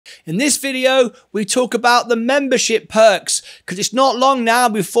In this video, we talk about the membership perks, because it's not long now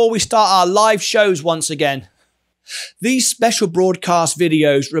before we start our live shows once again. These special broadcast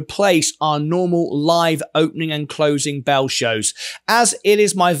videos replace our normal live opening and closing bell shows, as it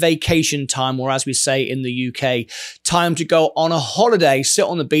is my vacation time, or as we say in the UK, time to go on a holiday, sit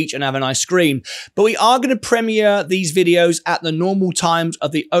on the beach and have an ice cream. But we are going to premiere these videos at the normal times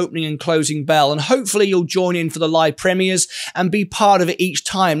of the opening and closing bell, and hopefully you'll join in for the live premieres and be part of it each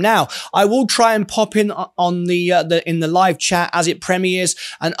time. Now, I will try and pop in on in the live chat as it premieres,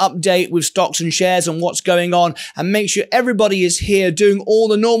 and update with stocks and shares and what's going on, and make sure everybody is here doing all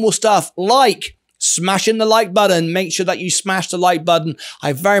the normal stuff, like smashing the like button. Make sure that you smash the like button.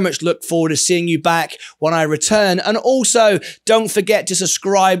 I very much look forward to seeing you back when I return. And also, don't forget to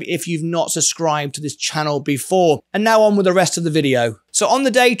subscribe if you've not subscribed to this channel before. And now on with the rest of the video. So on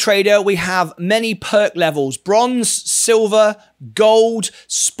the day trader, we have many perk levels: bronze, silver, gold,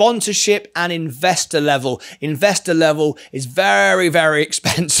 sponsorship, and investor level. Investor level is very, very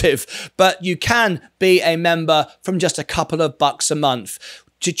expensive, but you can be a member from just a couple of bucks a month.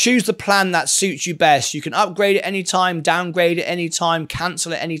 To choose the plan that suits you best, you can upgrade at any time, downgrade at any time,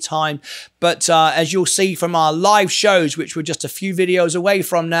 cancel at any time. But as you'll see from our live shows, which we're just a few videos away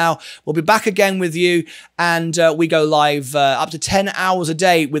from now, we'll be back again with you, and we go live up to 10 hours a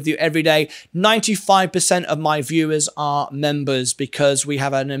day with you every day. 95% of my viewers are members, because we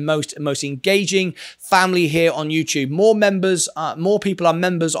have an most engaging family here on YouTube. More people are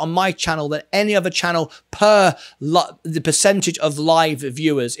members on my channel than any other channel per the percentage of live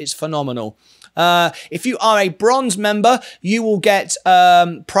viewers. It's phenomenal. If you are a bronze member, you will get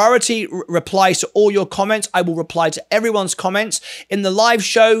priority replies to all your comments. I will reply to everyone's comments. In the live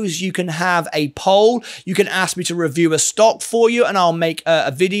shows, you can have a poll. You can ask me to review a stock for you, and I'll make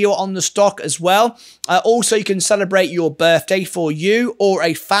a video on the stock as well. Also, you can celebrate your birthday for you or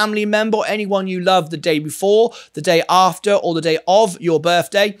a family member, or anyone you love, the day before, the day after, or the day of your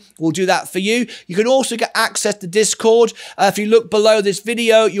birthday. We'll do that for you. You can also get access to Discord. If you look below this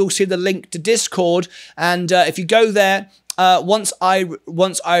video, you'll see the link to Discord, and if you go there, once I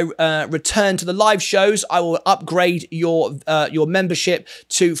return to the live shows, I will upgrade your membership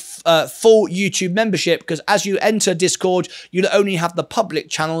to full YouTube membership, because as you enter Discord, you'll only have the public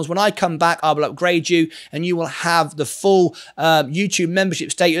channels. When I come back, I will upgrade you, and you will have the full YouTube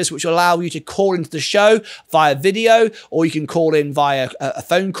membership status, which will allow you to call into the show via video, or you can call in via a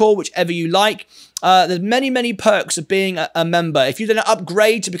phone call, whichever you like. There's many perks of being a member. If you then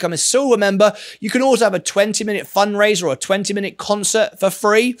upgrade to become a silver member, you can also have a 20-minute fundraiser or a 20-minute concert for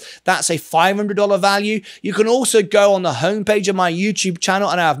free. That's a $500 value. You can also go on the homepage of my YouTube channel,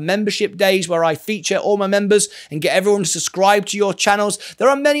 and I have membership days where I feature all my members and get everyone to subscribe to your channels. There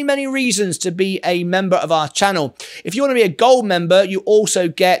are many reasons to be a member of our channel. If you want to be a gold member, you also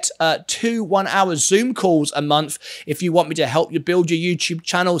get 2 one-hour Zoom calls a month if you want me to help you build your YouTube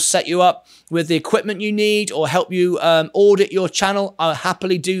channel, set you up with the equipment you need, or help you audit your channel. I'll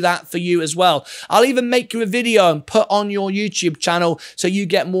happily do that for you as well. I'll even make you a video and put on your YouTube channel so you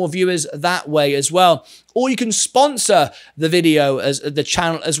get more viewers that way as well. Or you can sponsor the video as the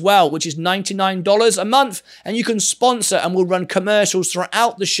channel as well, which is $99 a month, and you can sponsor, and we'll run commercials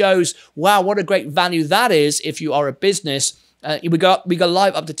throughout the shows. Wow, what a great value that is if you are a business. We go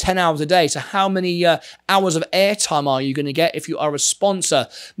live up to 10 hours a day. So how many hours of airtime are you going to get if you are a sponsor?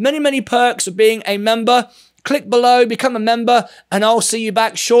 Many perks of being a member. Click below, become a member, and I'll see you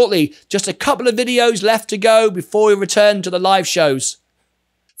back shortly. Just a couple of videos left to go before we return to the live shows.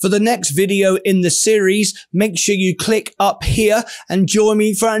 For the next video in the series, make sure you click up here and join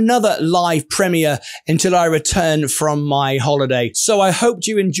me for another live premiere until I return from my holiday. So I hope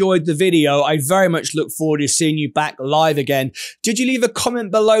you enjoyed the video. I very much look forward to seeing you back live again. Did you leave a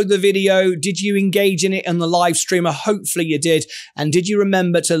comment below the video? Did you engage in it on the live streamer? Hopefully you did. And did you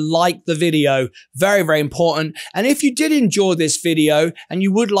remember to like the video? Very important. And if you did enjoy this video and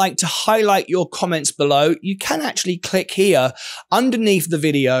you would like to highlight your comments below, you can actually click here underneath the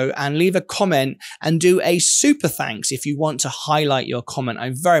video and leave a comment and do a super thanks if you want to highlight your comment.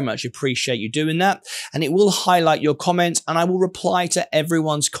 I very much appreciate you doing that, and it will highlight your comments, and I will reply to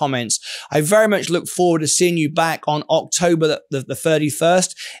everyone's comments. I very much look forward to seeing you back on October the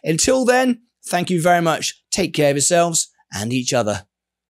 31st. Until then, thank you very much. Take care of yourselves and each other.